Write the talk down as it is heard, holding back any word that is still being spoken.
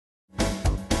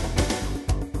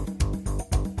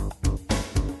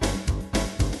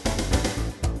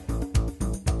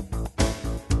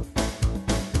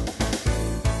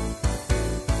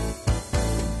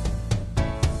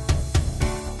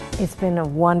It's been a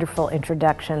wonderful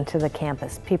introduction to the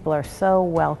campus. People are so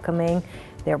welcoming,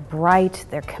 they're bright,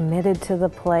 they're committed to the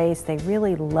place, they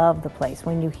really love the place.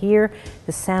 When you hear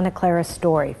the Santa Clara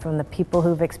story from the people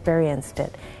who've experienced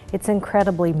it, it's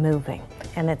incredibly moving,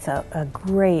 and it's a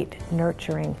great,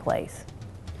 nurturing place.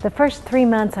 The first 3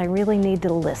 months I really need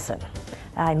to listen.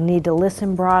 I need to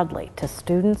listen broadly to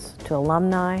students, to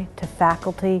alumni, to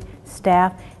faculty,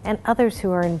 staff, and others who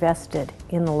are invested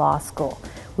in the law school.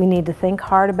 We need to think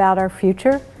hard about our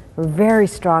future. We're very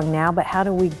strong now, but how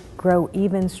do we grow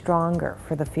even stronger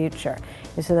for the future?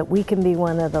 And so that we can be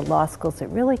one of the law schools that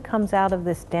really comes out of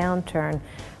this downturn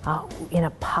in a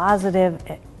positive,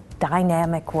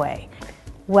 dynamic way.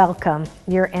 Welcome.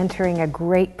 You're entering a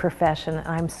great profession, and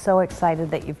I'm so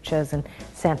excited that you've chosen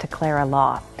Santa Clara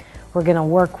Law. We're going to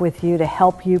work with you to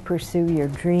help you pursue your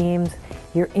dreams,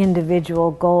 your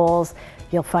individual goals.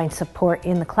 You'll find support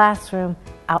in the classroom,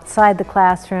 outside the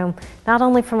classroom, not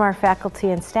only from our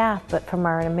faculty and staff, but from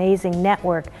our amazing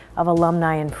network of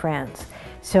alumni and friends.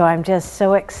 So I'm just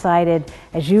so excited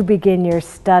as you begin your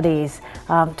studies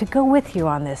to go with you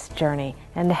on this journey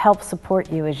and to help support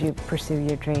you as you pursue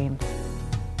your dreams.